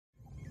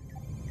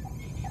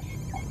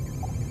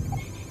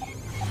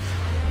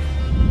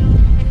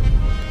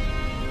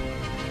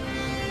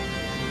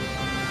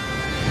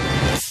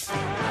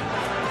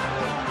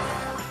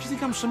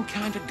I'm some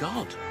kind of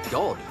god.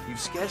 God, you've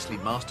scarcely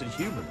mastered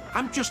human.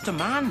 I'm just a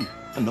man.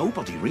 A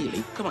nobody,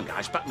 really. Come on,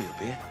 guys, back me up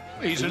here.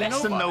 He's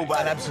less than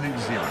nobody. Absolute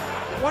zero.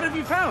 What have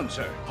you found,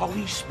 sir?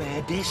 Holy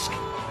spare disc.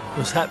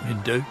 What's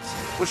happening, dudes?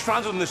 We're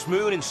stranded on this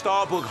moon in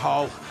Starbug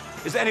Hole.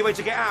 Is there any way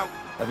to get out?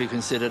 Have you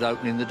considered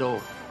opening the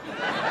door?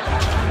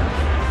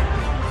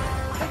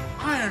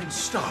 Iron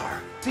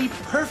Star. The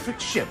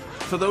perfect ship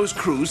for those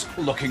crews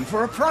looking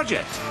for a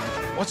project.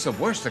 What's the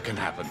worst that can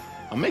happen?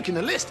 I'm making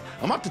a list.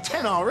 I'm up to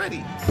 10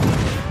 already.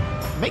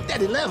 Make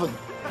that 11.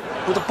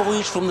 We're the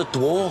boys from the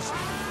Dwarf.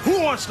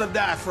 Who wants to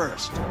die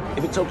first?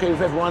 If it's okay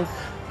with everyone,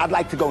 I'd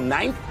like to go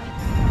 9th.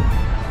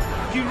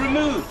 You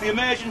remove the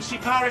emergency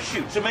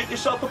parachute to make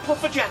yourself a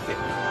puffer jacket.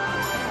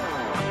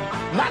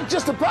 Not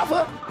just a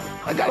puffer.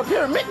 I got a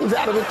pair of mittens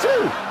out of it,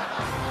 too.